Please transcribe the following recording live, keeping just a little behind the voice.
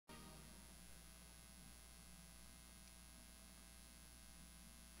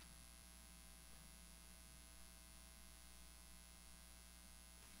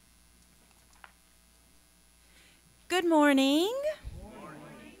Good morning.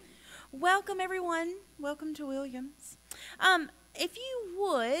 Welcome, everyone. Welcome to Williams. If you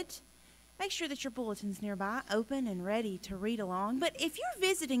would, make sure that your bulletin's nearby, open and ready to read along. But if you're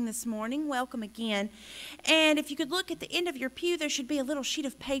visiting this morning, welcome again. And if you could look at the end of your pew, there should be a little sheet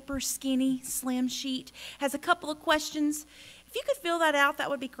of paper, skinny, slim sheet. Has a couple of questions. If you could fill that out, that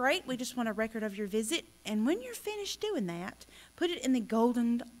would be great. We just want a record of your visit. And when you're finished doing that, put it in the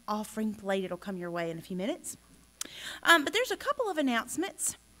golden offering plate. It'll come your way in a few minutes. But there's a couple of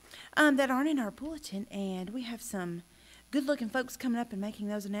announcements that aren't in our bulletin, and we have some good-looking folks coming up and making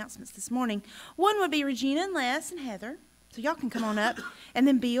those announcements this morning. One would be Regina and Les and Heather, so y'all can come on up, and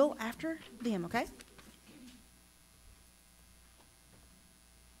then Bill after them, okay?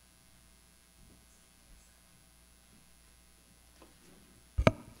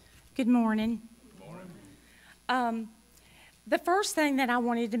 Good morning. Good morning. The first thing that I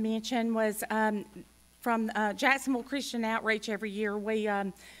wanted to mention was from Jacksonville Christian Outreach every year, we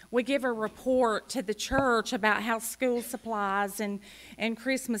give a report to the church about how school supplies and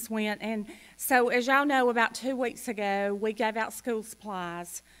Christmas went. And so, as y'all know, about 2 weeks ago, we gave out school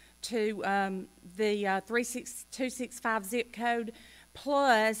supplies to the 36265 zip code,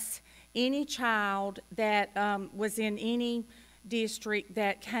 plus any child that was in any district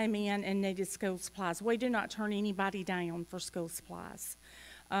that came in and needed school supplies. We do not turn anybody down for school supplies.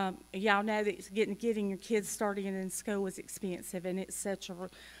 Y'all know that getting your kids started in school is expensive, and it's such a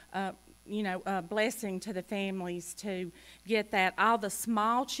blessing to the families to get that. All the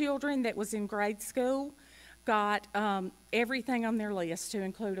small children that was in grade school got everything on their list, to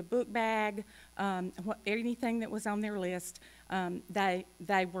include a book bag, anything that was on their list, they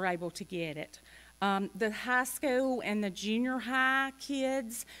were able to get it. The high school and the junior high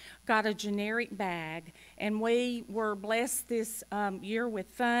kids got a generic bag, and we were blessed this year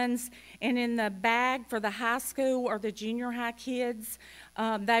with funds. And in the bag for the high school or the junior high kids,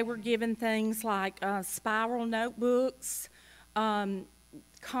 they were given things like spiral notebooks,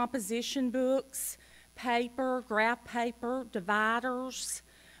 composition books, paper, graph paper, dividers,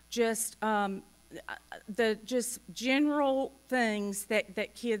 just general things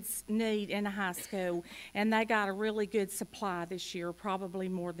that kids need in a high school. And they got a really good supply this year, probably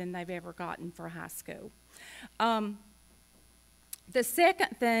more than they've ever gotten for high school. The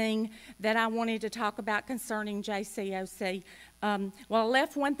second thing that I wanted to talk about concerning JCOC, well, I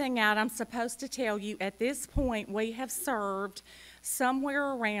left one thing out. I'm supposed to tell you, at this point, we have served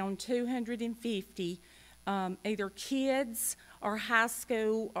somewhere around 250 either kids or high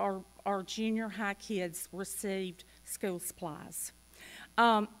school or junior high kids received school supplies.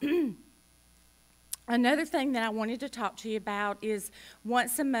 Another thing that I wanted to talk to you about is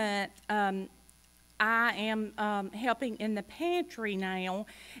once a month, I am helping in the pantry now,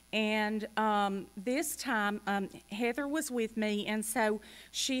 and this time Heather was with me, and so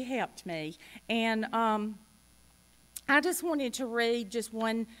she helped me. And I just wanted to read just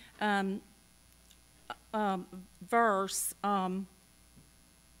one verse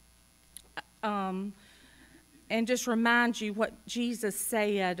and just remind you what Jesus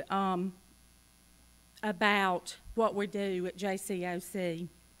said about what we do at JCOC.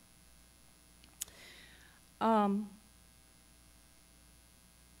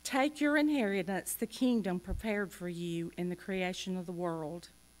 Take your inheritance, the kingdom prepared for you in the creation of the world.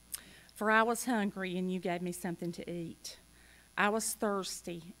 For I was hungry, and you gave me something to eat. I was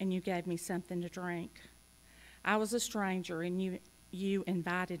thirsty, and you gave me something to drink. I was a stranger, and you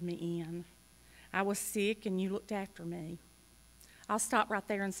invited me in. I was sick, and you looked after me. I'll stop right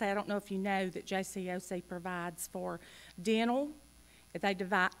there and say, I don't know if you know that JCOC provides for dental. They give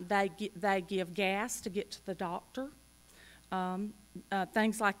gas to get to the doctor,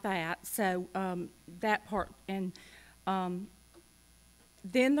 things like that. So that part. And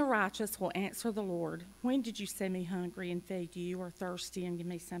then the righteous will answer the Lord. When did you see me hungry and feed you, or thirsty and give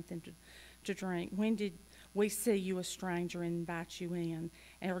me something to drink? When did we see you a stranger and invite you in,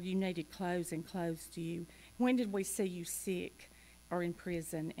 or you needed clothes and clothed you? When did we see you sick or in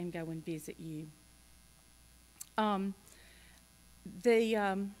prison and go and visit you?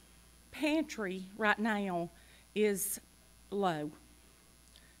 The pantry right now is low.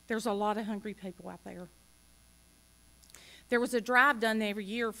 There's a lot of hungry people out there. There was a drive done every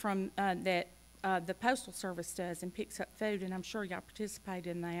year from that the Postal Service does and picks up food, and I'm sure y'all participate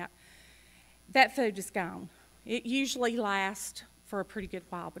in that. That food is gone. It usually lasts for a pretty good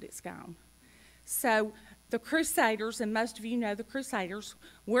while, but it's gone. So the Crusaders, and most of you know the Crusaders,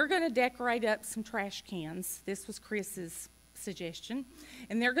 we're going to decorate up some trash cans. This was Chris's suggestion.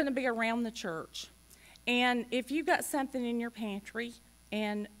 And they're going to be around the church. And if you've got something in your pantry,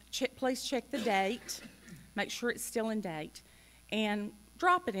 and please check the date. make sure it's still in date, and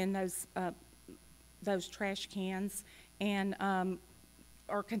drop it in those trash cans and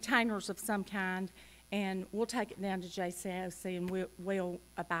or containers of some kind, and we'll take it down to JCOC and we'll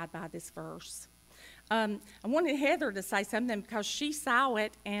abide by this verse. I wanted Heather to say something because she saw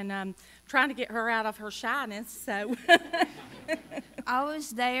it, and trying to get her out of her shyness, so. I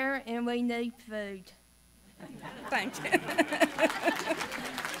was there, and we need food. Thank you.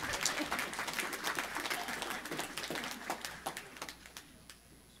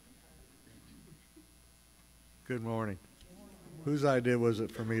 Good morning. Whose idea was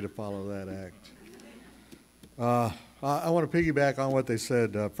it for me to follow that act? I want to piggyback on what they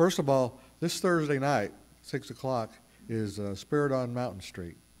said. First of all, this Thursday night, 6 o'clock, is Spirit on Mountain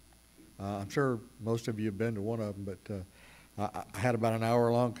Street. I'm sure most of you have been to one of them, but I had about an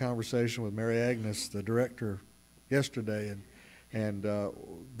hour-long conversation with Mary Agnes, the director, yesterday, and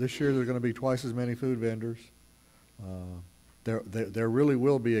this year there's going to be twice as many food vendors. There really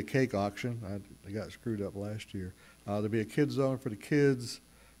will be a cake auction. I got screwed up last year. There'll be a kids zone for the kids.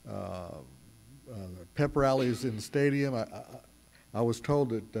 Pep rallies in the stadium. I was told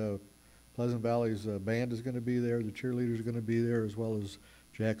that Pleasant Valley's band is going to be there. The cheerleaders are going to be there, as well as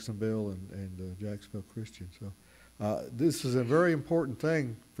Jacksonville and Jacksonville Christian. So this is a very important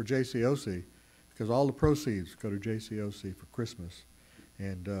thing for JCOC because all the proceeds go to JCOC for Christmas.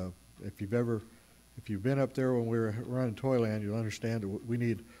 And if you've been up there when we were running Toyland, you'll understand that we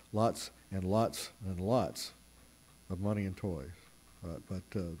need lots and lots and lots of money and toys. But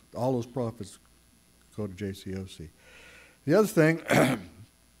all those profits go to JCOC. The other thing,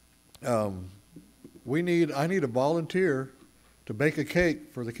 I need a volunteer to bake a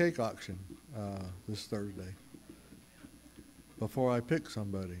cake for the cake auction this Thursday before I pick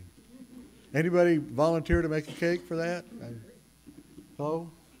somebody. Anybody volunteer to make a cake for that? Hello?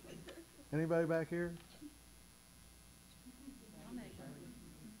 Anybody back here?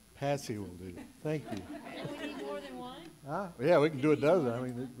 Patsy will do it. Thank you. We need more than one? Yeah, we can do a dozen. I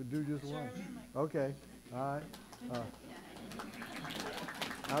mean, we do just one. Okay. All right.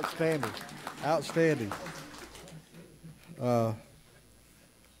 Outstanding. Outstanding. I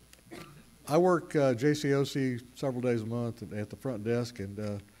work JCOC several days a month at the front desk,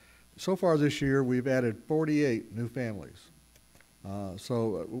 and so far this year we've added 48 new families.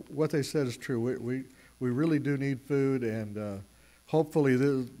 So what they said is true. We really do need food, and hopefully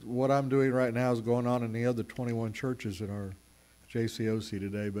what I'm doing right now is going on in the other 21 churches in our JCOC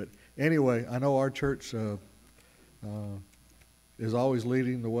today. But anyway, I know our church is always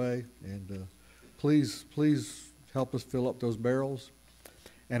leading the way, and please help us fill up those barrels.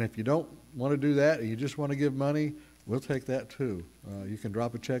 And if you don't want to do that and you just want to give money, we'll take that too. You can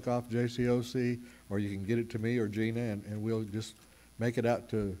drop a check off JCOC, or you can get it to me or Gina, and we'll just make it out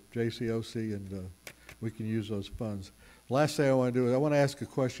to JCOC, and we can use those funds. Last thing I want to do is I want to ask a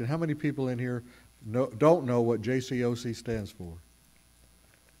question. How many people in here don't know what JCOC stands for?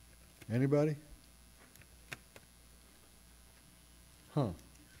 Anybody? Huh.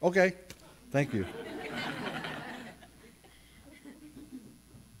 Okay. Thank you.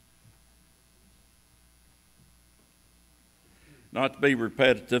 Not to be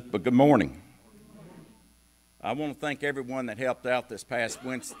repetitive, but good morning. I want to thank everyone that helped out this past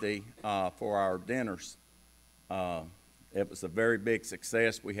Wednesday for our dinners. It was a very big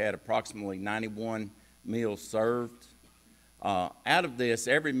success. We had approximately 91 meals served. Out of this,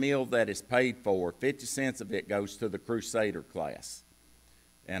 every meal that is paid for, 50 cents of it goes to the Crusader class.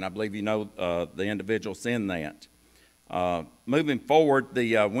 And I believe you know the individuals in that. Moving forward,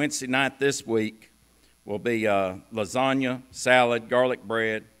 the Wednesday night this week will be lasagna, salad, garlic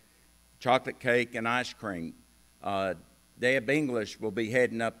bread, chocolate cake, and ice cream. Deb English will be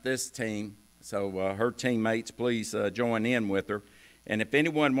heading up this team, so her teammates, please join in with her. And if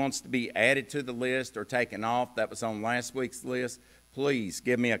anyone wants to be added to the list or taken off that was on last week's list, please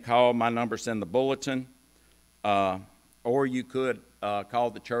give me a call. My number's in the bulletin. Or you could call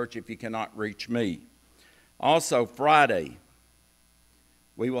the church if you cannot reach me. Also, Friday,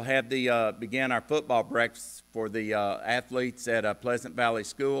 we will have begin our football breakfast for the athletes at Pleasant Valley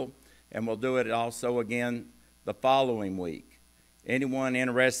School, and we'll do it also again the following week. Anyone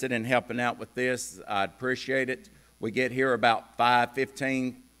interested in helping out with this, I'd appreciate it. We get here about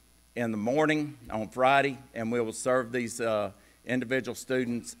 5:15 in the morning on Friday, and we will serve these individual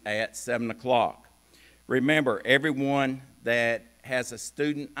students at 7 o'clock. Remember, everyone that has a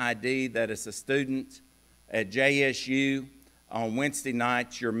student ID that is a student at JSU, on Wednesday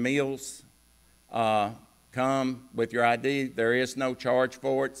nights, your meals come with your ID. There is no charge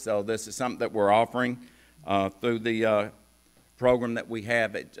for it, so this is something that we're offering through the program that we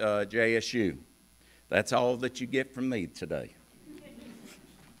have at JSU. That's all that you get from me today.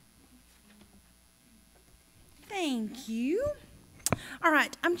 Thank you. All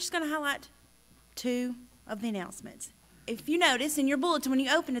right, I'm just going to highlight 2 of the announcements. If you notice in your bulletin, when you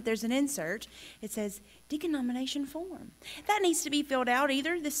open it, there's an insert. It says deacon nomination form. That needs to be filled out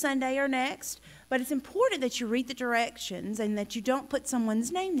either this Sunday or next, but it's important that you read the directions and that you don't put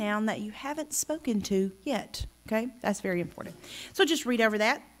someone's name down that you haven't spoken to yet, okay? That's very important. So just read over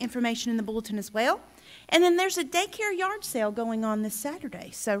that information in the bulletin as well. And then there's a daycare yard sale going on this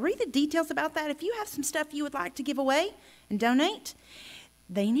Saturday. So read the details about that. If you have some stuff you would like to give away and donate,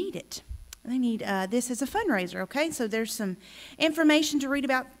 they need it. They need this as a fundraiser, okay? So there's some information to read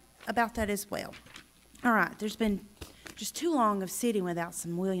about that as well. All right, there's been just too long of sitting without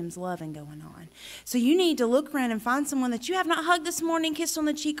some Williams loving going on. So you need to look around and find someone that you have not hugged this morning, kissed on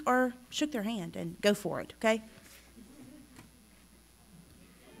the cheek, or shook their hand, and go for it, okay?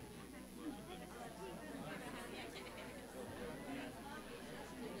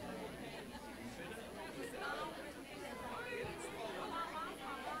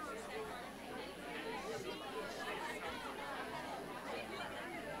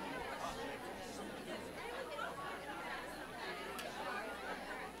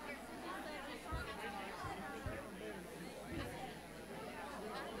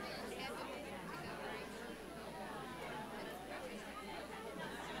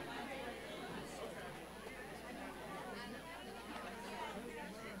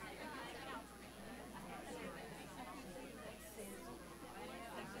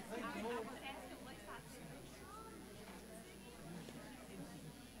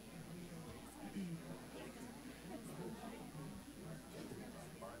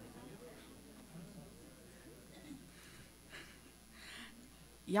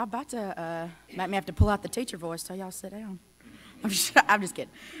 Y'all about to make me have to pull out the teacher voice, so y'all sit down. I'm just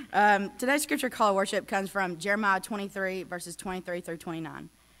kidding. Today's scripture call of worship comes from Jeremiah 23, verses 23 through 29.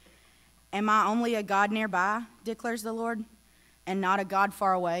 Am I only a God nearby, declares the Lord, and not a God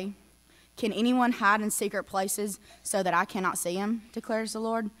far away? Can anyone hide in secret places so that I cannot see him, declares the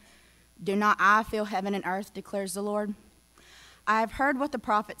Lord? Do not I fill heaven and earth, declares the Lord? I have heard what the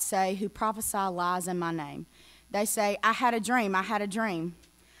prophets say who prophesy lies in my name. They say, I had a dream, I had a dream.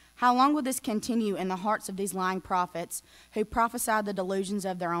 How long will this continue in the hearts of these lying prophets who prophesy the delusions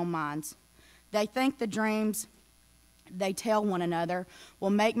of their own minds? They think the dreams they tell one another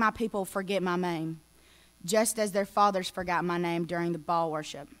will make my people forget my name, just as their fathers forgot my name during the Baal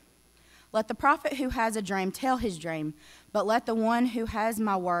worship. Let the prophet who has a dream tell his dream, but let the one who has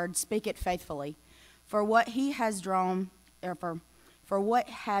my word speak it faithfully. For what he has drawn, for what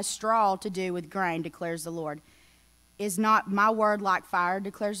has straw to do with grain, declares the Lord. Is not my word like fire,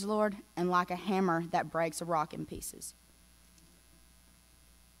 declares the Lord, and like a hammer that breaks a rock in pieces?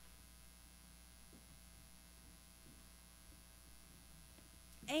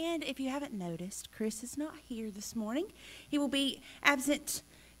 And if you haven't noticed, Chris is not here this morning. He will be absent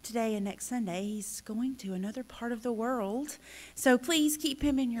today and next Sunday. He's going to another part of the world. So please keep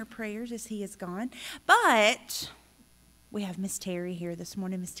him in your prayers as he is gone. But we have Miss Terri here this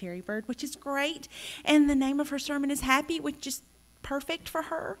morning, Miss Terri Byrd, which is great. And the name of her sermon is Happy, which is perfect for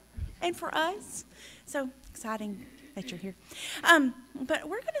her and for us. So exciting that you're here. But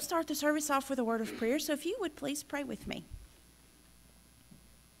we're going to start the service off with a word of prayer. So if you would please pray with me.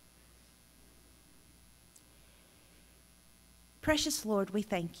 Precious Lord, we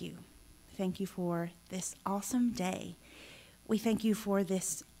thank you. Thank you for this awesome day. We thank you for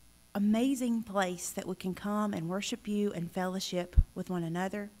this amazing place that we can come and worship you and fellowship with one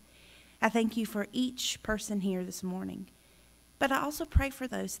another. I thank you for each person here this morning. But I also pray for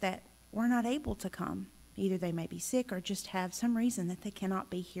those that were not able to come. Either they may be sick or just have some reason that they cannot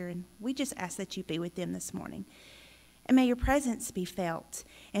be here. And we just ask that you be with them this morning. And may your presence be felt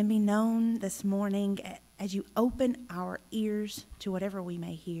and be known this morning as you open our ears to whatever we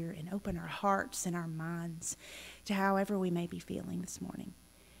may hear and open our hearts and our minds to however we may be feeling this morning.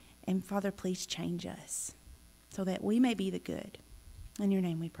 And Father, please change us so that we may be the good. In your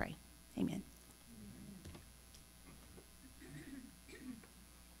name we pray. Amen.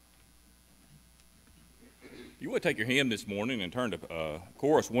 If you would take your hymn this morning and turn to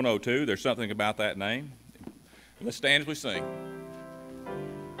chorus 102, There's Something About That Name. Let's stand as we sing.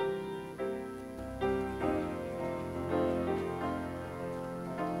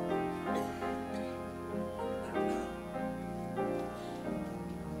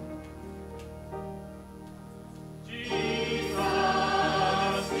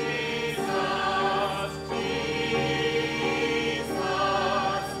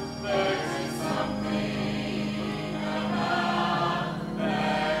 Something about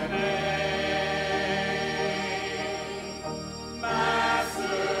that name.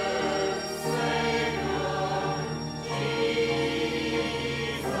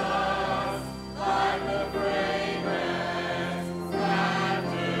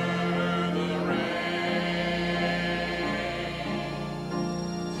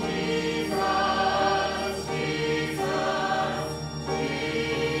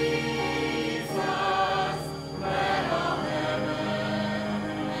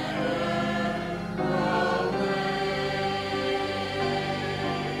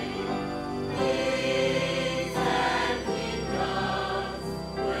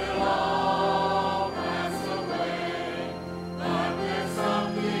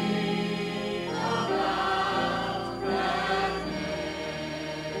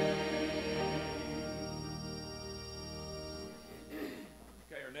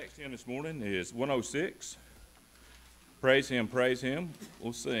 hymn this morning is 106. Praise Him, praise Him.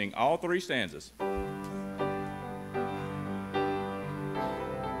 We'll sing all three stanzas.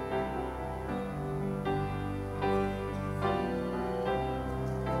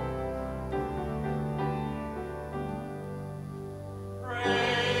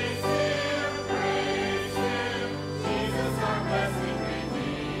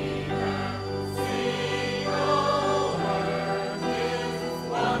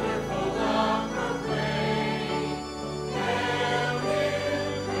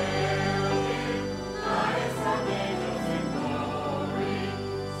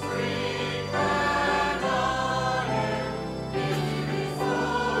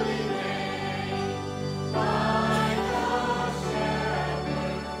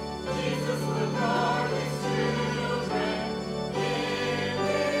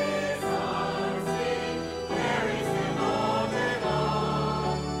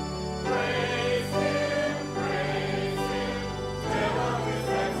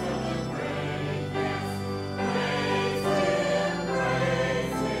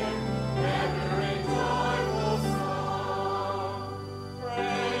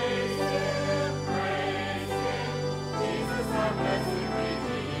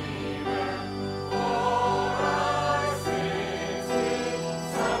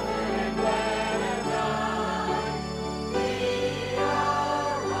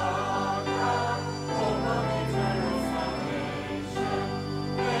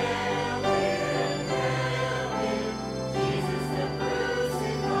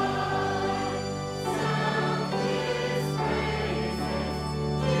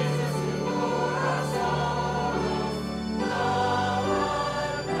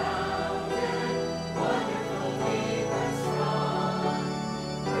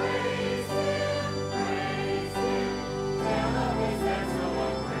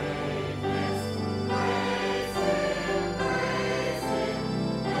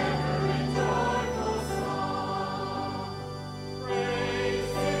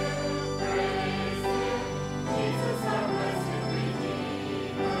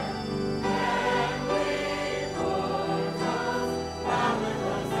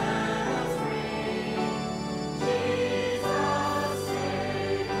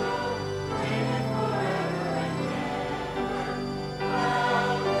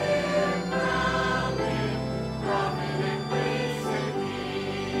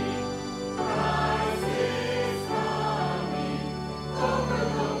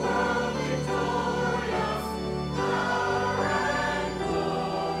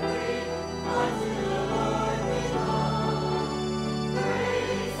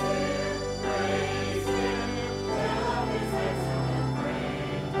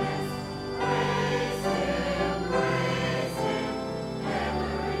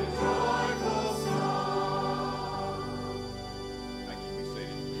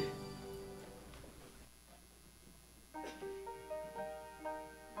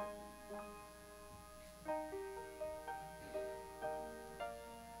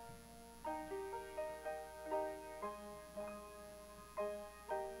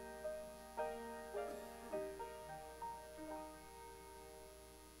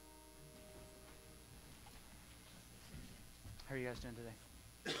 How are you guys doing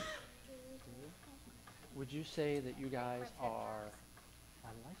today? Would you say that you guys are, I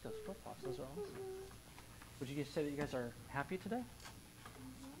like those flip-flops, those are awesome. Would you say that you guys are happy today?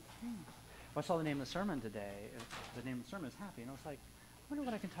 Well, I saw the name of the sermon today. The name of the sermon is happy, and I was like, I wonder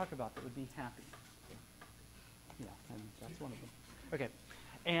what I can talk about that would be happy. Yeah, and that's one of them. Okay,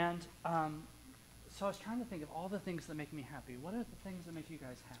 and so I was trying to think of all the things that make me happy. What are the things that make you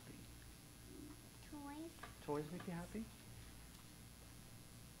guys happy? Toys. Toys make you happy?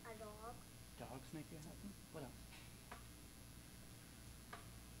 A dog. Dogs make you happy? What else?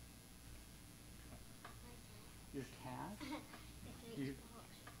 Your cat? Your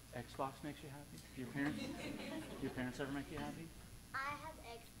Xbox makes you happy? Your parents ever make you happy? I have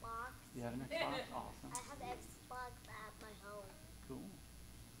Xbox. You have an Xbox? Awesome. I have Xbox at my home. Cool.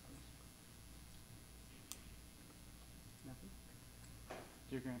 Nothing?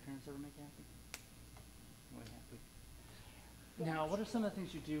 Do your grandparents ever make you happy? Really happy. Now, what are some of the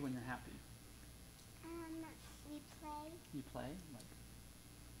things you do when you're happy? We play. You play? Like?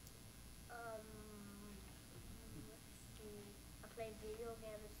 Let's see. I play video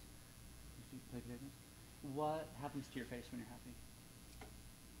games. You play video games? What happens to your face when you're happy?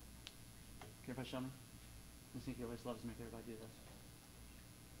 Can everybody show me? I think he always loves to make everybody do this.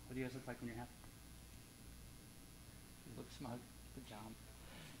 What do you guys look like when you're happy? You look smug. Good job.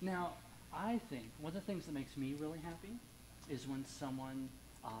 Now, I think one of the things that makes me really happy is when someone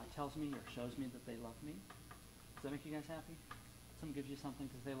tells me or shows me that they love me. Does that make you guys happy? Someone gives you something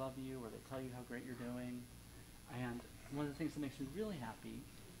because they love you, or they tell you how great you're doing. And one of the things that makes me really happy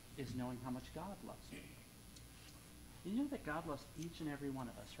is knowing how much God loves me. You know that God loves each and every one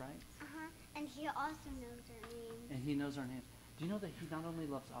of us, right? Uh-huh. And he also knows our names. And he knows our names. Do you know that he not only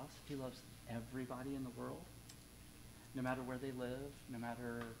loves us, he loves everybody in the world? No matter where they live, no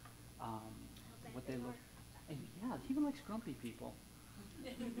matter what they look. And yeah, he even likes grumpy people.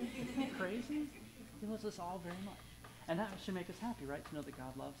 Isn't that crazy? He loves us all very much. And that should make us happy, right? To know that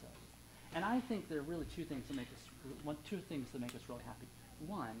God loves us. And I think there are really two things that make us really happy.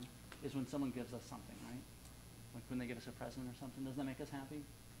 One is when someone gives us something, right? Like when they give us a present or something. Doesn't that make us happy?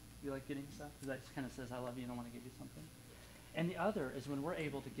 You like getting stuff? Because that just kind of says, I love you and I want to give you something. And the other is when we're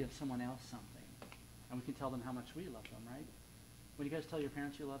able to give someone else something. And we can tell them how much we love them, right? When you guys tell your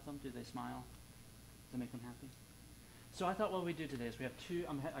parents you love them, do they smile? Does that make them happy? So I thought what we'd do today is we have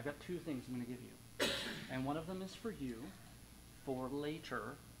I've got two things I'm going to give you. And one of them is for you, for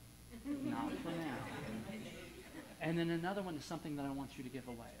later, not for now. And then another one is something that I want you to give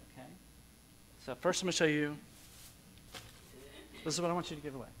away, okay? So first I'm going to show you, this is what I want you to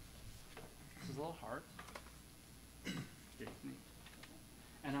give away. This is a little heart.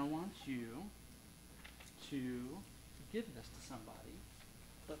 And I want you to give this to somebody.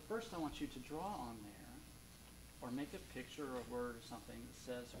 But first I want you to draw on there or make a picture or a word or something that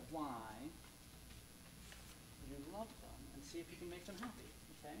says why you love them and see if you can make them happy,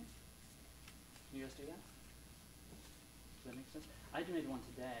 okay? Can you guys do that? Does that make sense? I made one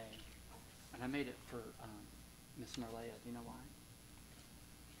today, and I made it for Miss Marleya. Do you know why?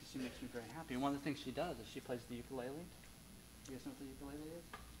 Because she makes me very happy. And one of the things she does is she plays the ukulele. You guys know what the ukulele is?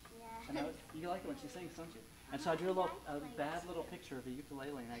 Yeah. And you like it when she sings, don't you? And so I drew a bad little picture of a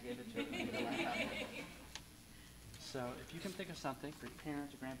ukulele, and I gave it to her. And made her laugh out. So if you can think of something for your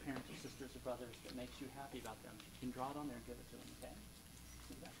parents, or grandparents, or sisters, or brothers that makes you happy about them, you can draw it on there and give it to them, okay?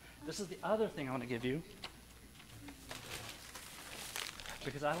 This is the other thing I want to give you.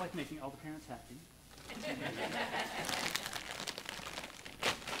 Because I like making all the parents happy.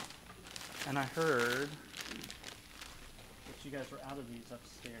 And I heard that you guys were out of these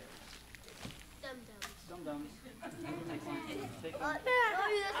upstairs. Dum-dums. Dum-dums. Take one. Take one.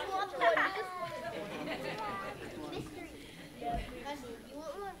 Mystery. You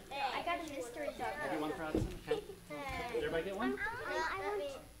want one? I got a mystery dog. You want for Addison? Okay. Did everybody get one? I want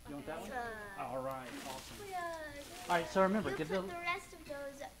You want that one? All right. Awesome. All right. So remember, give the rest of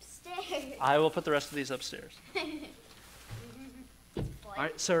those upstairs. I will put the rest of these upstairs. All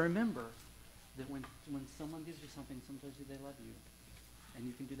right. So remember that when someone gives you something, sometimes they love you, and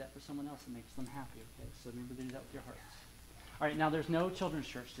you can do that for someone else. It makes them happy. Okay. So remember to do that with your hearts. All right. Now there's no children's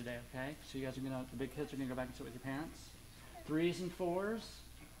church today. Okay. So you guys are the big kids are gonna go back and sit with your parents. 3s and 4s,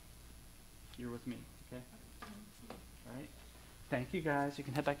 you're with me. Okay. All right. Thank you guys. You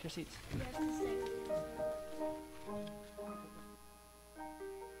can head back to your seats.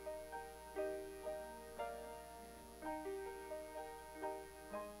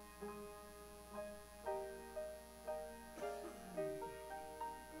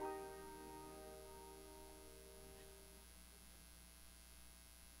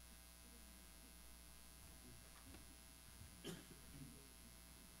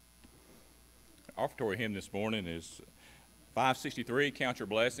 Offertory hymn this morning is 563, Count Your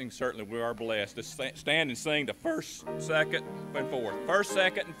Blessings. Certainly we are blessed. Let's stand and sing the first, second, and fourth. First,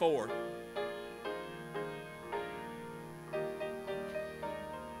 second, and fourth.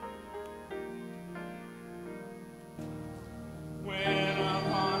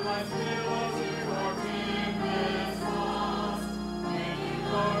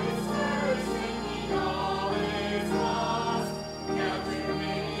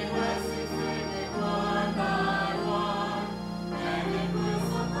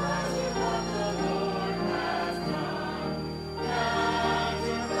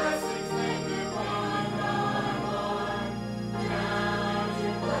 Blessings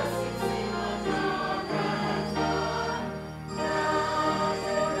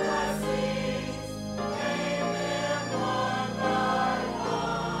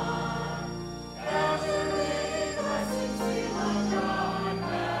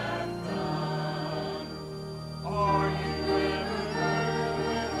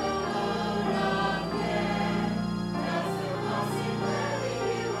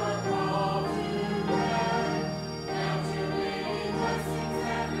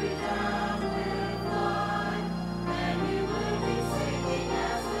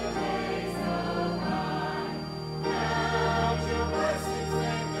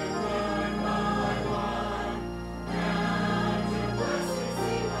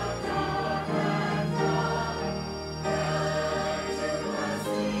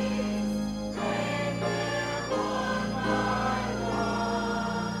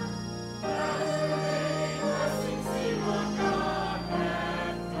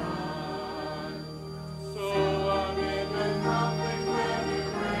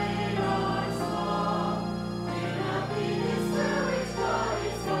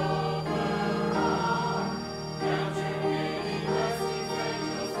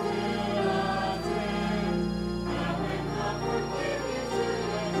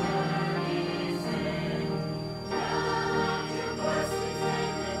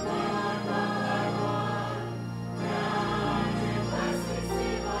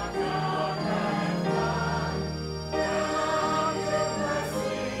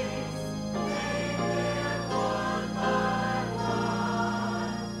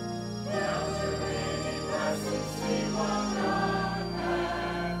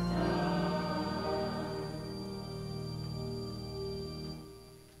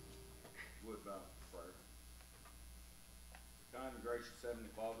gracious Heavenly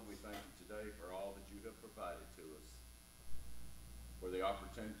Father, we thank you today for all that you have provided to us, for the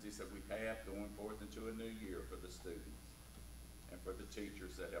opportunities that we have going forth into a new year for the students and for the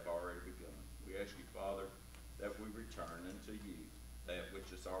teachers that have already begun. We ask you, Father, that we return unto you that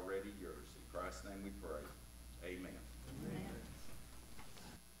which is already yours. In Christ's name we pray. Amen. Amen.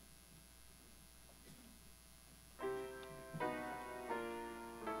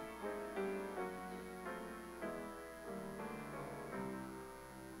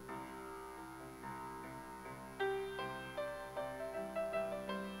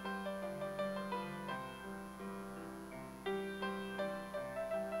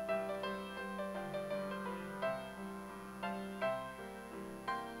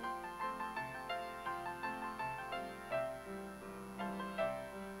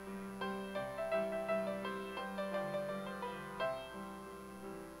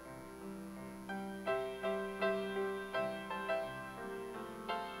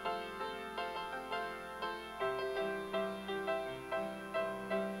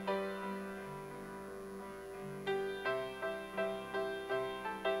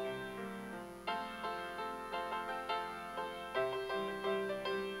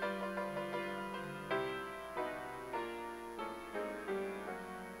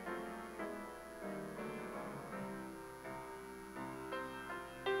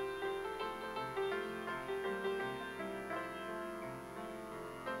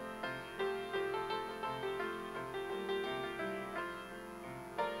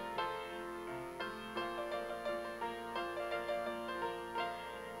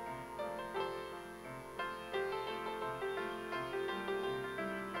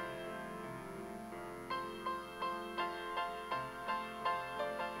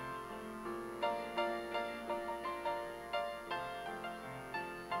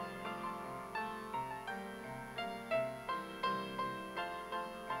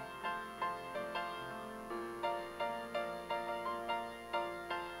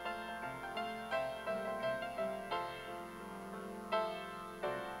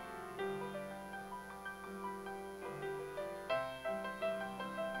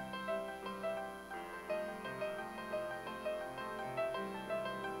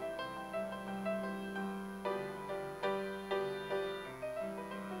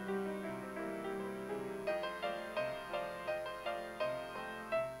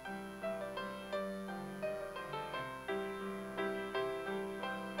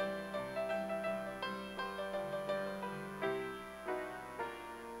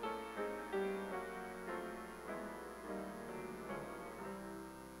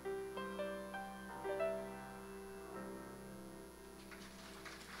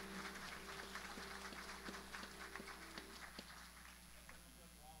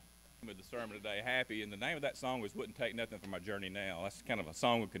 With the sermon today, happy, and the name of that song was "Wouldn't Take Nothing for My Journey Now." That's kind of a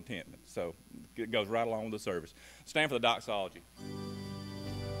song of contentment, so it goes right along with the service. Stand for the doxology.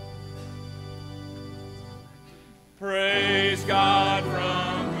 Praise God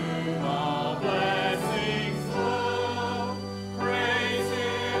from whom all blessings flow. Praise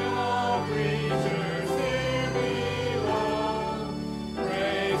Him, all creatures here below.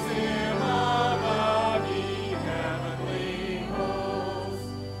 Praise Him above, ye heavenly hosts.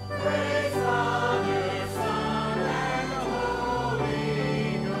 Praise Father, Son, and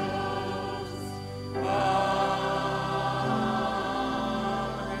Holy Ghost. Amen.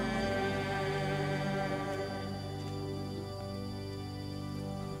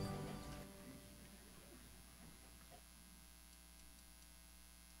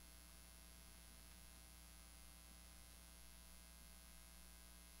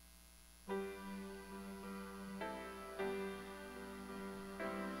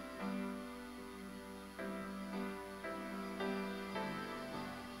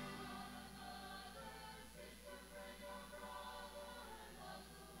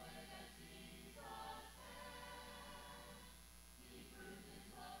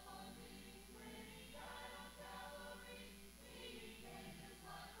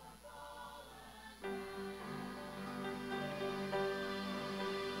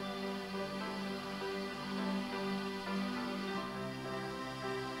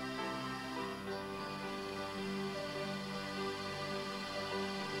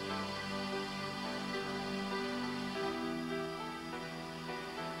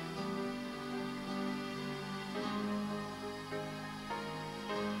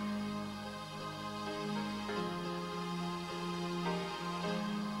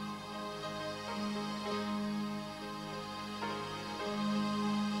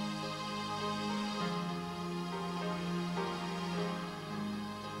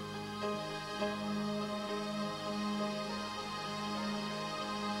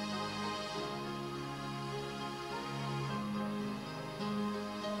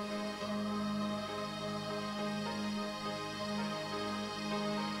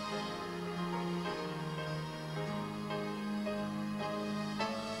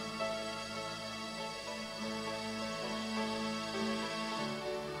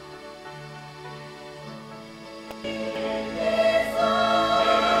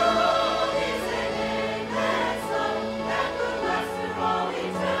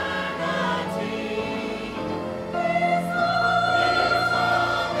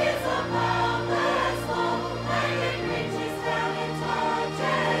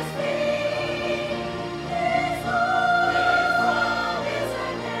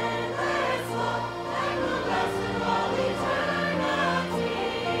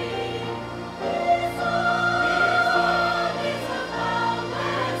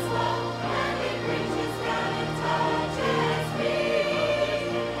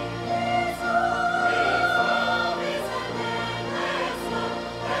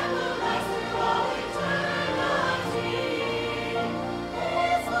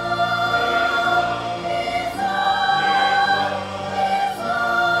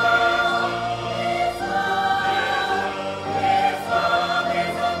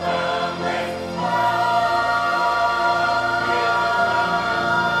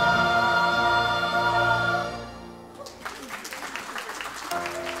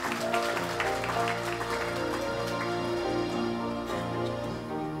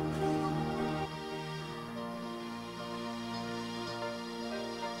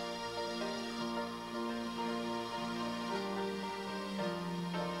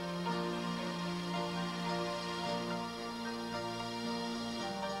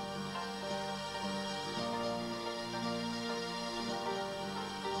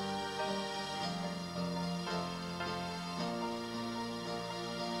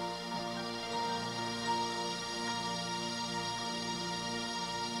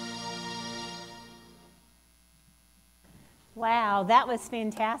 Wow, that was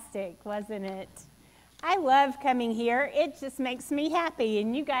fantastic, wasn't it? I love coming here. It just makes me happy,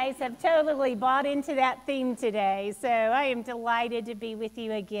 and you guys have totally bought into that theme today, so I am delighted to be with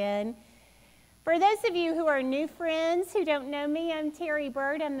you again. For those of you who are new friends who don't know me, I'm Terri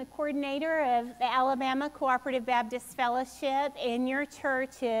Byrd. I'm the coordinator of the Alabama Cooperative Baptist Fellowship, and your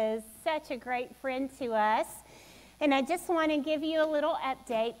church is such a great friend to us. And I just want to give you a little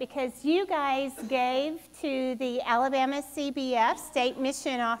update because you guys gave to the Alabama CBF State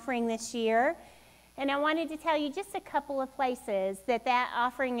Mission Offering this year. And I wanted to tell you just a couple of places that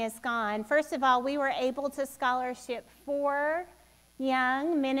offering has gone. First of all, we were able to scholarship 4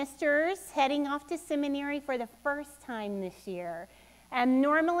 young ministers heading off to seminary for the first time this year.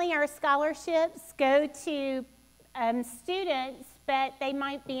 Normally our scholarships go to students, but they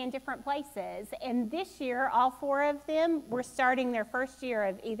might be in different places. And this year, all 4 of them were starting their first year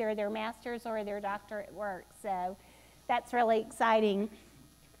of either their master's or their doctorate work. So that's really exciting.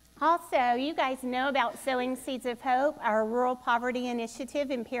 Also, you guys know about Sowing Seeds of Hope, our rural poverty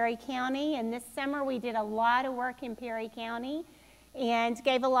initiative in Perry County. And this summer we did a lot of work in Perry County and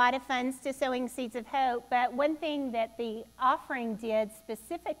gave a lot of funds to Sowing Seeds of Hope. But one thing that the offering did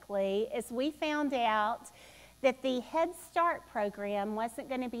specifically is we found out that the Head Start program wasn't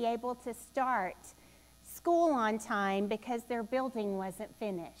going to be able to start school on time because their building wasn't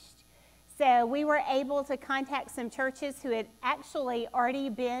finished. So we were able to contact some churches who had actually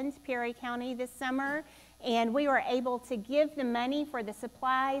already been to Perry County this summer, and we were able to give the money for the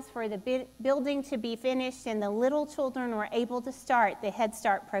supplies for the building to be finished, and the little children were able to start the Head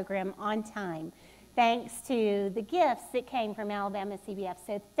Start program on time, thanks to the gifts that came from Alabama CBF.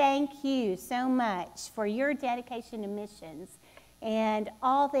 So thank you so much for your dedication to missions and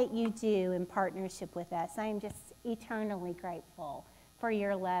all that you do in partnership with us. I am just eternally grateful for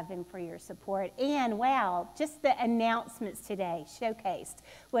your love and for your support. And wow, just the announcements today showcased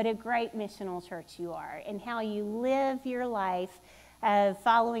what a great missional church you are and how you live your life of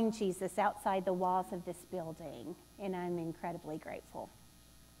following Jesus outside the walls of this building. And I'm incredibly grateful.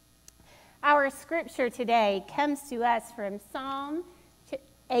 Our scripture today comes to us from Psalm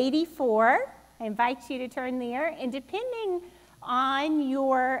 84. I invite you to turn there, and depending on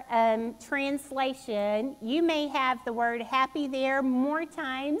your translation, you may have the word happy there more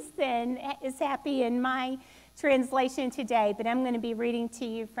times than is happy in my translation today, but I'm going to be reading to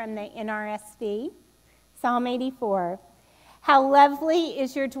you from the NRSV. Psalm 84. How lovely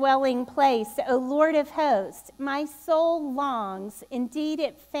is your dwelling place, O Lord of hosts. My soul longs, indeed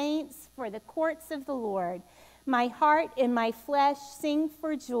it faints for the courts of the Lord. My heart and my flesh sing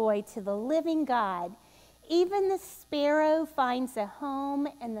for joy to the living God. Even the sparrow finds a home,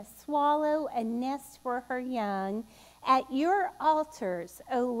 and the swallow a nest for her young. At your altars,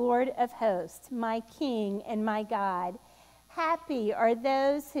 O Lord of hosts, my King and my God. Happy are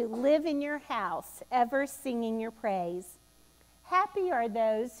those who live in your house, ever singing your praise. Happy are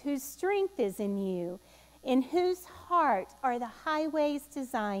those whose strength is in you, in whose heart are the highways to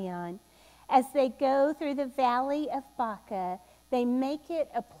Zion. As they go through the valley of Baca, they make it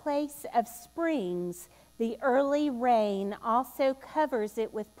a place of springs. The early rain also covers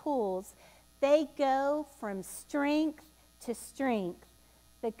it with pools. They go from strength to strength.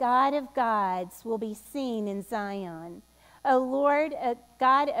 The God of gods will be seen in Zion. O Lord,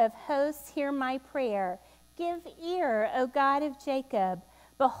 God of hosts, hear my prayer. Give ear, O God of Jacob.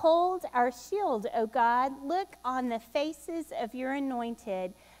 Behold our shield, O God. Look on the faces of your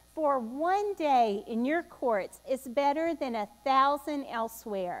anointed. For one day in your courts is better than 1,000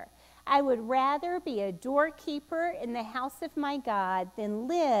 elsewhere. I would rather be a doorkeeper in the house of my God than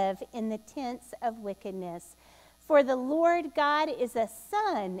live in the tents of wickedness. For the Lord God is a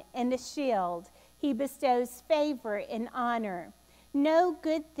sun and a shield. He bestows favor and honor. No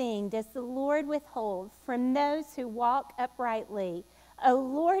good thing does the Lord withhold from those who walk uprightly. O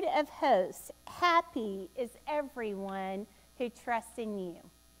Lord of hosts, happy is everyone who trusts in you.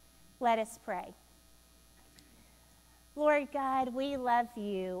 Let us pray. Lord God, we love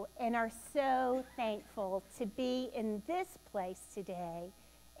you and are so thankful to be in this place today,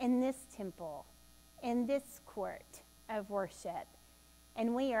 in this temple, in this court of worship.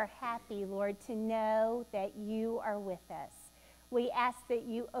 And we are happy, Lord, to know that you are with us. We ask that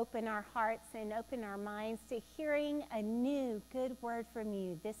you open our hearts and open our minds to hearing a new good word from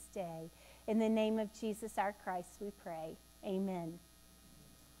you this day. In the name of Jesus our Christ, we pray. Amen.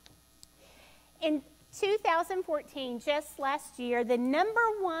 In 2014, just last year, the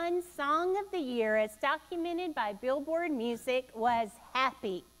 #1 song of the year, as documented by Billboard Music, was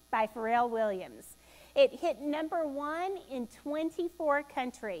Happy by Pharrell Williams. It hit #1 in 24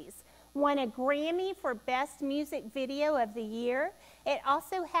 countries. won a Grammy for Best Music Video of the Year. It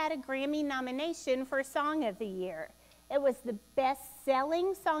also had a Grammy nomination for Song of the Year. It was the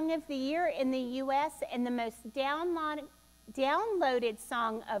best-selling Song of the Year in the U.S. and the most downloaded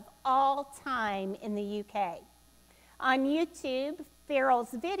song of all time in the UK. On YouTube,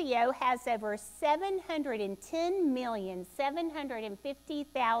 Pharrell's video has over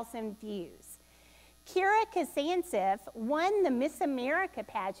 710,750,000 views. Kira Kazantsev won the Miss America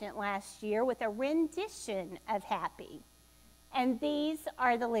pageant last year with a rendition of Happy. And these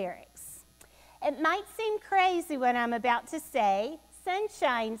are the lyrics. It might seem crazy what I'm about to say.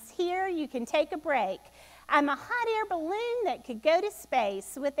 Sunshine's here, you can take a break. I'm a hot air balloon that could go to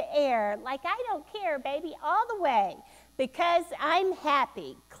space with the air like I don't care, baby, all the way, because I'm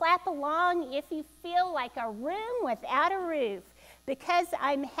happy. Clap along if you feel like a room without a roof, because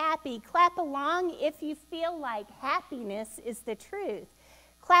I'm happy. Clap along if you feel like happiness is the truth.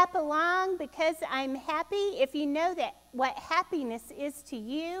 Clap along because I'm happy if you know that what happiness is to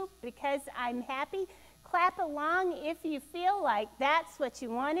you, because I'm happy. Clap along if you feel like that's what you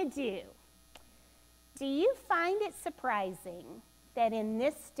want to do. Do you find it surprising that in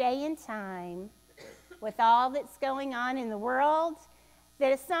this day and time, with all that's going on in the world,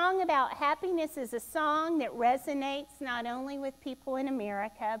 that a song about happiness is a song that resonates not only with people in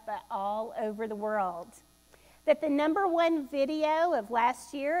America, but all over the world? That the #1 video of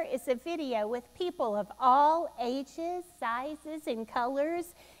last year is a video with people of all ages, sizes, and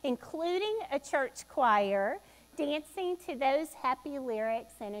colors, including a church choir, dancing to those happy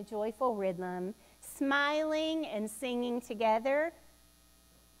lyrics in a joyful rhythm, smiling and singing together?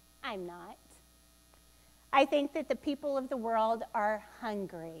 I'm not. I think that the people of the world are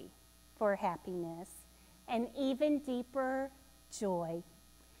hungry for happiness and even deeper joy.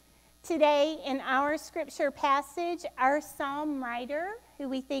 Today, in our scripture passage, our psalm writer, who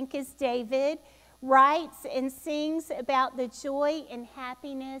we think is David, writes and sings about the joy and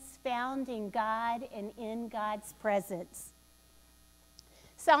happiness found in God and in God's presence.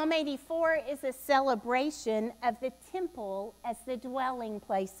 Psalm 84 is a celebration of the temple as the dwelling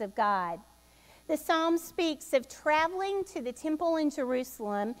place of God. The psalm speaks of traveling to the temple in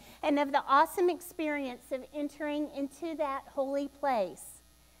Jerusalem and of the awesome experience of entering into that holy place.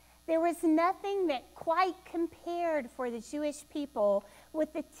 There was nothing that quite compared for the Jewish people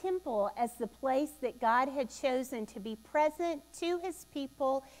with the temple as the place that God had chosen to be present to his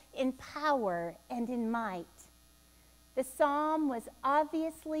people in power and in might. The psalm was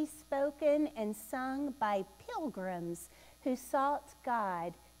obviously spoken and sung by pilgrims who sought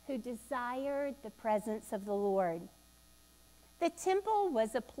God, who desired the presence of the Lord. The temple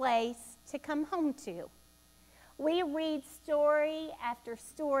was a place to come home to. We read story after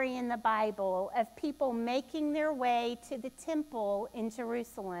story in the Bible of people making their way to the temple in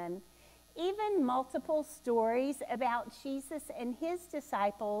Jerusalem. Even multiple stories about Jesus and his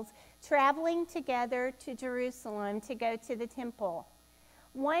disciples traveling together to Jerusalem to go to the temple.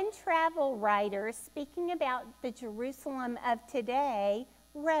 One travel writer, speaking about the Jerusalem of today,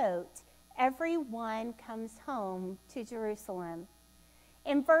 wrote, "Everyone comes home to Jerusalem."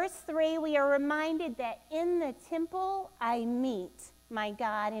 In verse 3, we are reminded that in the temple I meet my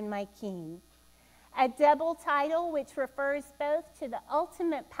God and my King. A double title which refers both to the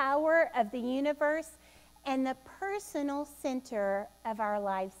ultimate power of the universe and the personal center of our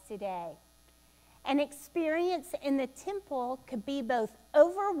lives today. An experience in the temple could be both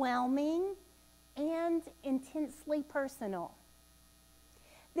overwhelming and intensely personal.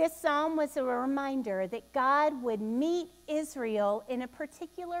 This psalm was a reminder that God would meet Israel in a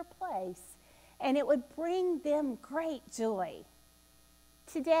particular place, and it would bring them great joy.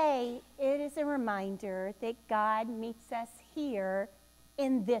 Today, it is a reminder that God meets us here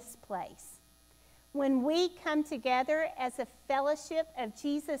in this place. When we come together as a fellowship of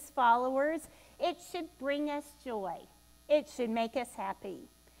Jesus followers, it should bring us joy. It should make us happy.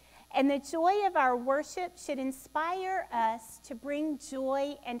 And the joy of our worship should inspire us to bring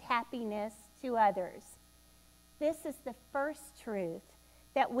joy and happiness to others. This is the first truth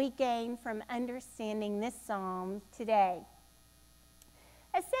that we gain from understanding this psalm today.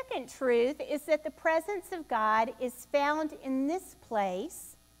 A second truth is that the presence of God is found in this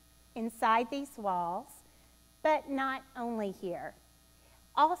place, inside these walls, but not only here,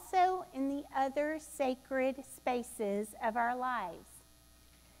 also in the other sacred spaces of our lives.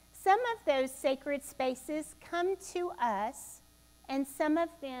 Some of those sacred spaces come to us, and some of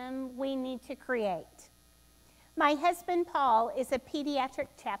them we need to create. My husband, Paul, is a pediatric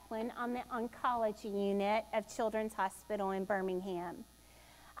chaplain on the oncology unit of Children's Hospital in Birmingham.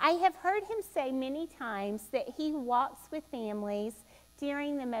 I have heard him say many times that he walks with families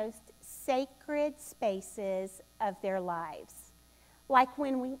during the most sacred spaces of their lives, like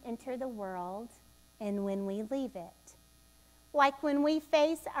when we enter the world and when we leave it, like when we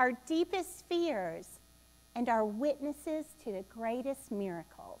face our deepest fears and are witnesses to the greatest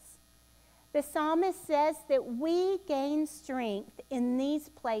miracles. The psalmist says that we gain strength in these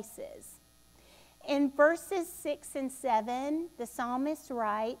places. In verses 6 and 7, the psalmist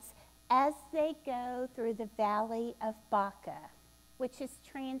writes, as they go through the valley of Baca, which is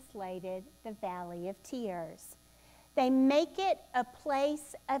translated the valley of tears. They make it a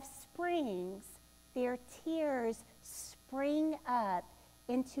place of springs. Their tears spring up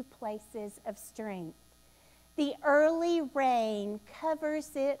into places of strength. The early rain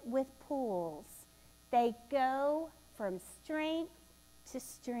covers it with pools. They go from strength to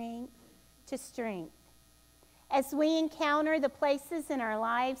strength to strength. As we encounter the places in our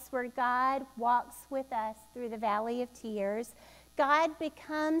lives where God walks with us through the valley of tears, God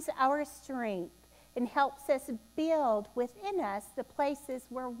becomes our strength and helps us build within us the places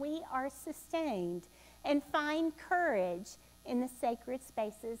where we are sustained and find courage in the sacred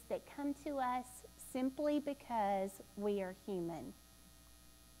spaces that come to us simply because we are human.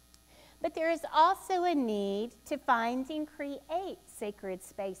 But there is also a need to find and create sacred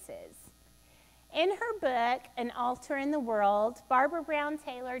spaces. In her book, An Altar in the World, Barbara Brown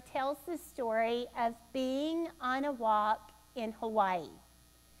Taylor tells the story of being on a walk in Hawaii.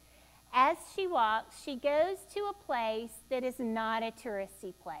 As she walks, she goes to a place that is not a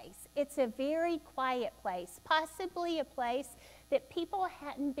touristy place. It's a very quiet place, possibly a place that people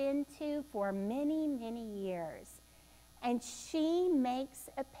hadn't been to for many, many years. And she makes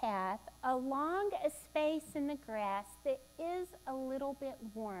a path along a space in the grass that is a little bit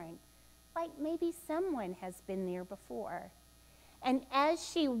worn, like maybe someone has been there before. And as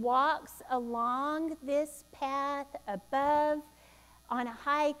she walks along this path above on a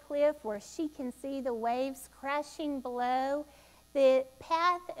high cliff where she can see the waves crashing below, the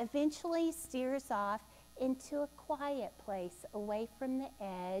path eventually steers off into a quiet place away from the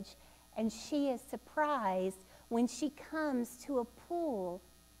edge, and she is surprised when she comes to a pool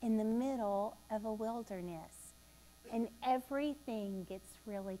in the middle of a wilderness, and everything gets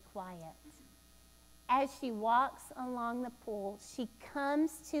really quiet. As she walks along the pool, she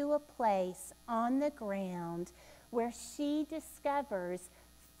comes to a place on the ground where she discovers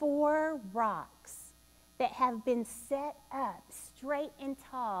 4 rocks that have been set up straight and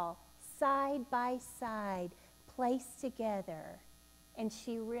tall, side by side, placed together. And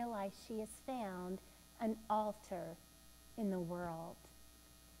she realized she has found an altar in the world.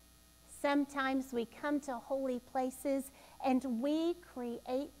 Sometimes we come to holy places and we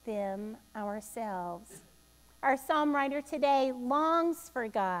create them ourselves. Our psalm writer today longs for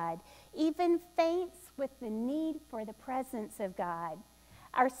God, even faints with the need for the presence of God.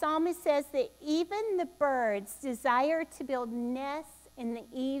 Our psalmist says that even the birds desire to build nests in the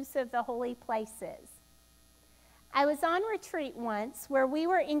eaves of the holy places. I was on retreat once where we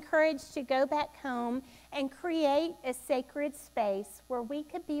were encouraged to go back home and create a sacred space where we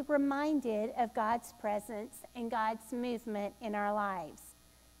could be reminded of God's presence and God's movement in our lives.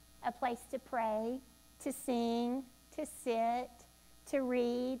 A place to pray, to sing, to sit, to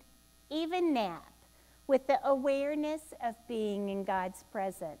read, even nap, with the awareness of being in God's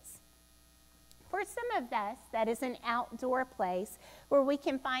presence. For some of us, that is an outdoor place where we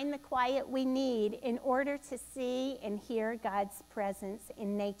can find the quiet we need in order to see and hear God's presence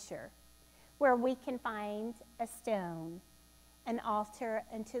in nature, where we can find a stone, an altar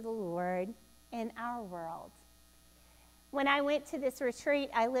unto the Lord in our world. When I went to this retreat,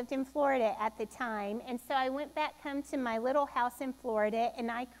 I lived in Florida at the time, and so I went back home to my little house in Florida, and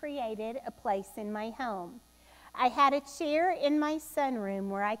I created a place in my home. I had a chair in my sunroom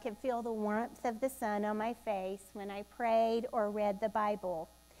where I could feel the warmth of the sun on my face when I prayed or read the Bible.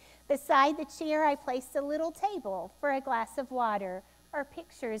 Beside the chair, I placed a little table for a glass of water or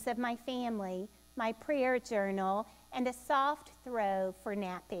pictures of my family, my prayer journal, and a soft throw for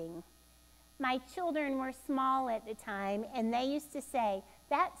napping. My children were small at the time, and they used to say,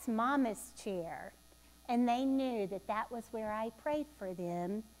 "That's Mama's chair." And they knew that that was where I prayed for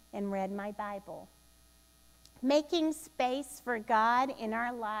them and read my Bible. Making space for God in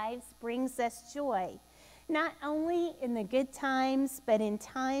our lives brings us joy, not only in the good times, but in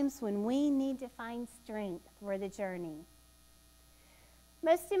times when we need to find strength for the journey.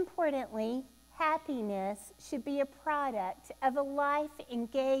 Most importantly, happiness should be a product of a life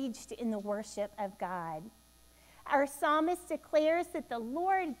engaged in the worship of God. Our psalmist declares that the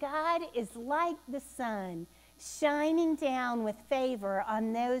Lord God is like the sun, shining down with favor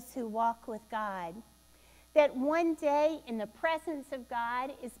on those who walk with God. that one day in the presence of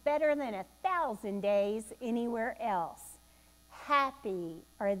God is better than 1,000 days anywhere else. Happy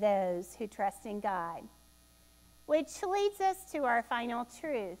are those who trust in God. Which leads us to our final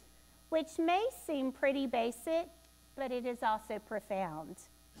truth, which may seem pretty basic, but it is also profound.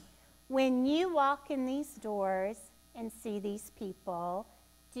 When you walk in these doors and see these people,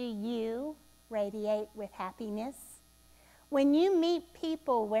 do you radiate with happiness? When you meet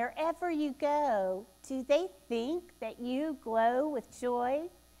people wherever you go, do they think that you glow with joy?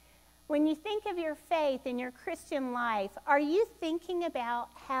 When you think of your faith and your Christian life, are you thinking about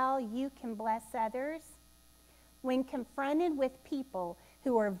how you can bless others? When confronted with people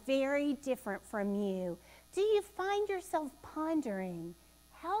who are very different from you, do you find yourself pondering,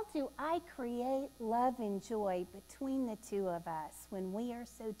 how do I create love and joy between the two of us when we are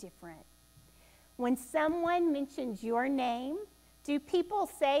so different? When someone mentions your name, do people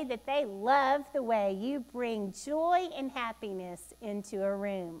say that they love the way you bring joy and happiness into a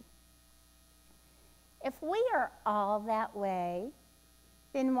room? If we are all that way,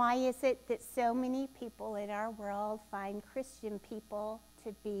 then why is it that so many people in our world find Christian people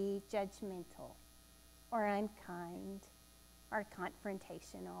to be judgmental or unkind or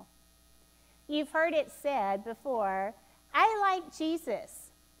confrontational? You've heard it said before, I like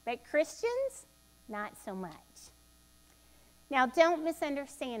Jesus, but Christians, not so much. Now, don't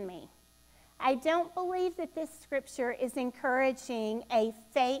misunderstand me. I don't believe that this scripture is encouraging a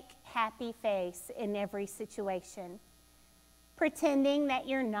fake happy face in every situation, pretending that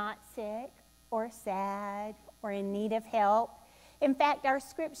you're not sick or sad or in need of help. In fact, our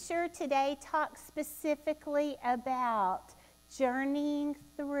scripture today talks specifically about journeying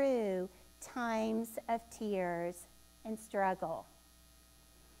through times of tears and struggle.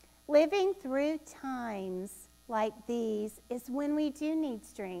 Living through times like these is when we do need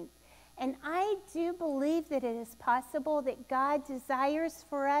strength. And I do believe that it is possible that God desires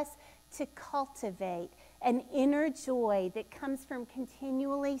for us to cultivate an inner joy that comes from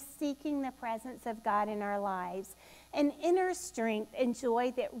continually seeking the presence of God in our lives, an inner strength and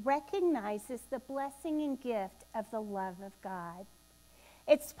joy that recognizes the blessing and gift of the love of God.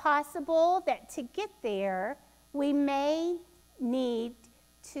 It's possible that to get there, we may need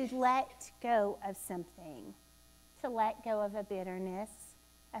to let go of something, to let go of a bitterness,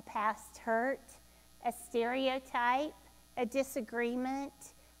 a past hurt, a stereotype, a disagreement,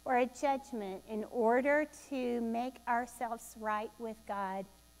 or a judgment in order to make ourselves right with God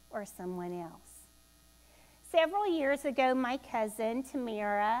or someone else. Several years ago, my cousin,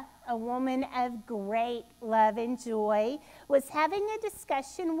 Tamara, a woman of great love and joy, was having a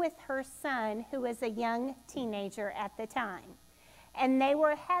discussion with her son, who was a young teenager at the time. And they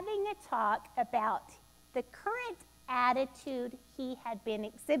were having a talk about the current attitude he had been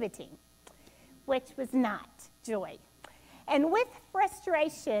exhibiting, which was not joy. And with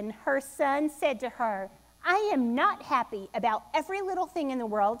frustration, her son said to her, I am not happy about every little thing in the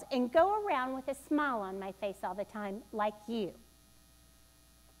world and go around with a smile on my face all the time like you.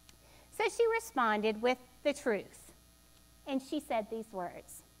 So she responded with the truth. And she said these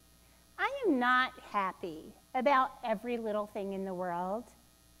words, I am not happy about every little thing in the world.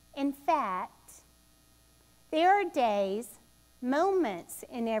 In fact, there are days, moments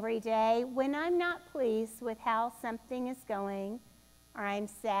in every day when I'm not pleased with how something is going, or I'm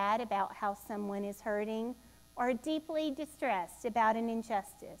sad about how someone is hurting, or deeply distressed about an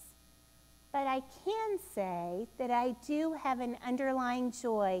injustice. But I can say that I do have an underlying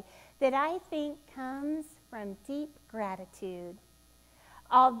joy that I think comes from deep gratitude.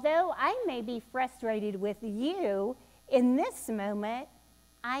 Although I may be frustrated with you in this moment,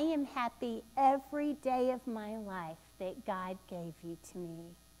 I am happy every day of my life that God gave you to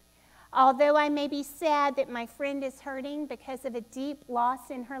me. Although I may be sad that my friend is hurting because of a deep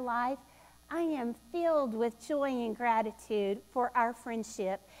loss in her life, I am filled with joy and gratitude for our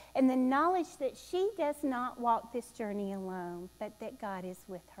friendship and the knowledge that she does not walk this journey alone, but that God is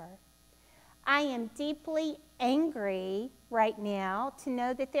with her. I am deeply angry right now to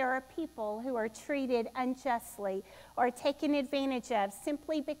know that there are people who are treated unjustly or taken advantage of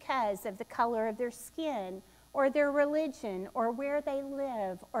simply because of the color of their skin or their religion or where they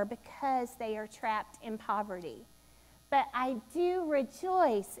live or because they are trapped in poverty. But I do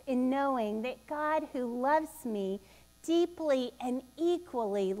rejoice in knowing that God, who loves me deeply and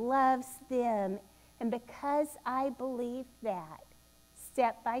equally, loves them. And because I believe that,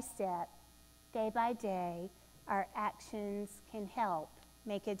 step by step, day by day, our actions can help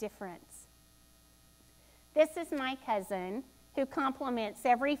make a difference. This is my cousin who compliments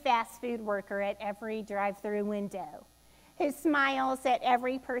every fast food worker at every drive-through window, who smiles at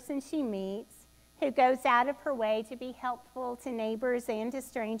every person she meets, who goes out of her way to be helpful to neighbors and to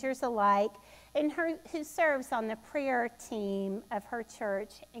strangers alike, and who serves on the prayer team of her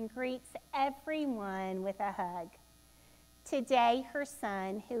church and greets everyone with a hug. Today, her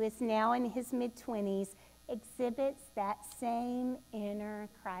son, who is now in his mid-20s, exhibits that same inner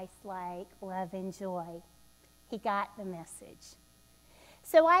Christ-like love and joy. He got the message.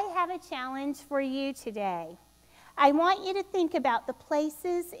 So I have a challenge for you today. I want you to think about the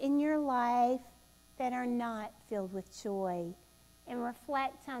places in your life that are not filled with joy and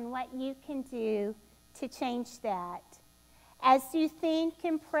reflect on what you can do to change that. As you think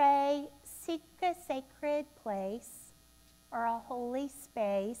and pray, seek a sacred place or a holy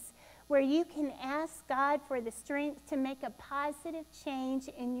space where you can ask God for the strength to make a positive change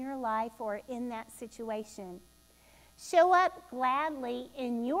in your life or in that situation. Show up gladly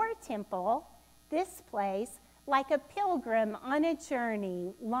in your temple, this place, like a pilgrim on a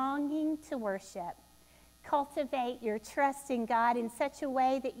journey, longing to worship. Cultivate your trust in God in such a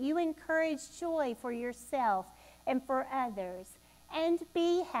way that you encourage joy for yourself and for others. And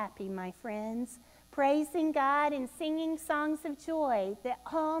be happy, my friends, praising God and singing songs of joy that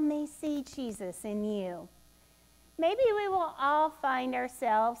all may see Jesus in you. Maybe we will all find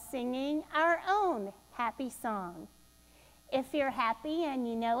ourselves singing our own happy song. If you're happy and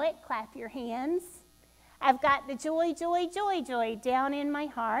you know it, clap your hands. I've got the joy, joy, joy, joy down in my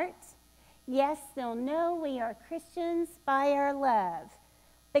heart. Yes, they'll know we are Christians by our love.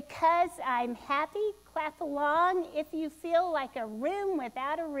 Because I'm happy, clap along if you feel like a room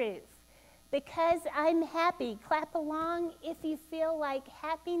without a roof. Because I'm happy, clap along if you feel like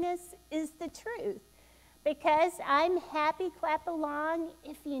happiness is the truth. Because I'm happy, clap along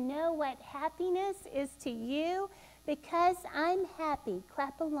if you know what happiness is to you. Because I'm happy,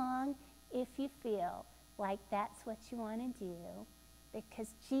 clap along if you feel like that's what you want to do.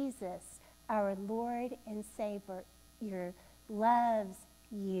 Because Jesus, our Lord and Savior, loves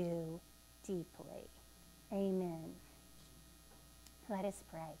you deeply. Amen. Let us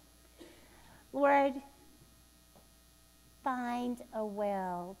pray. Lord, find a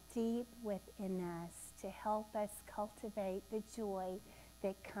well deep within us to help us cultivate the joy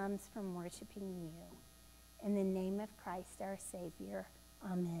that comes from worshiping you. In the name of Christ our Savior,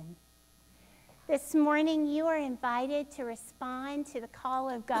 amen. This morning you are invited to respond to the call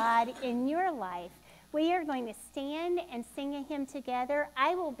of God in your life. We are going to stand and sing a hymn together.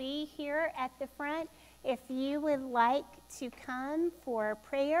 I will be here at the front if you would like to come for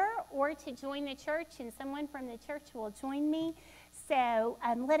prayer or to join the church, and someone from the church will join me. So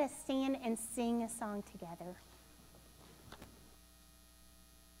let us stand and sing a song together.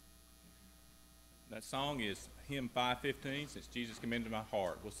 That song is hymn 515, Since Jesus Came Into My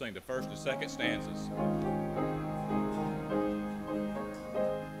Heart. We'll sing the first and second stanzas.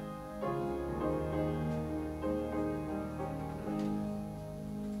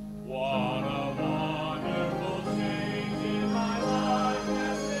 What a wonderful change in my life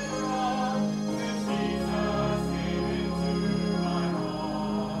has been wrought since Jesus came into my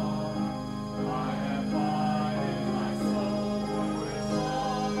heart. I have light in my soul, which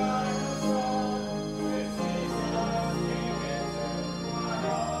song I have sung since Jesus came into my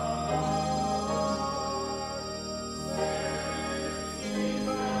heart. Since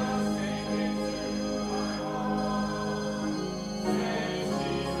Jesus came into my heart. Since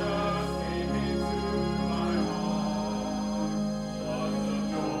Jesus came into my heart. Was the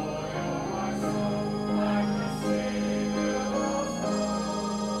joy of my soul like the Savior of all.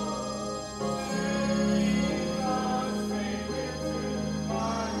 Jesus came into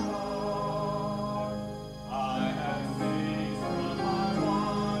my heart. I have ceased from my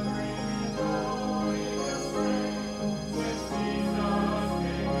wandering and going astray. Since Jesus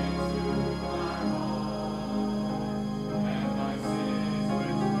came into my heart. And my sins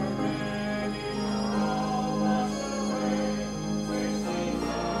which were many are all washed away. Since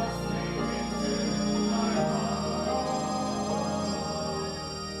Jesus came into my heart.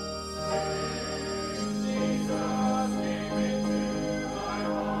 Since Jesus came into my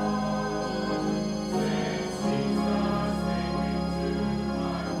heart. Since Jesus came into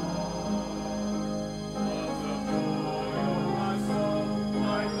my heart. Was the joy of my soul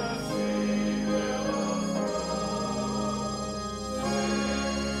like the Savior of all. Since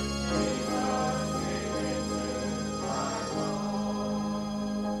Jesus came into my heart.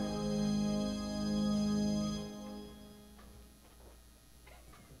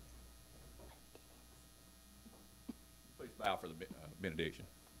 Please bow for the benediction.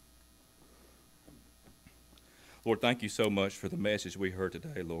 Lord, thank you so much for the message we heard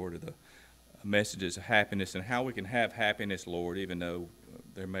today, Lord, of the messages of happiness and how we can have happiness, Lord, even though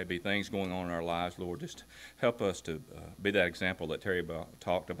there may be things going on in our lives, Lord, just help us to be that example that Terry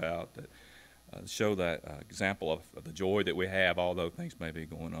talked about, that show that example of the joy that we have, although things may be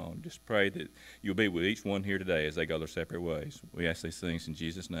going on. Just pray that you'll be with each one here today as they go their separate ways. We ask these things in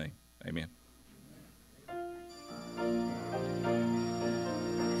Jesus' name. Amen.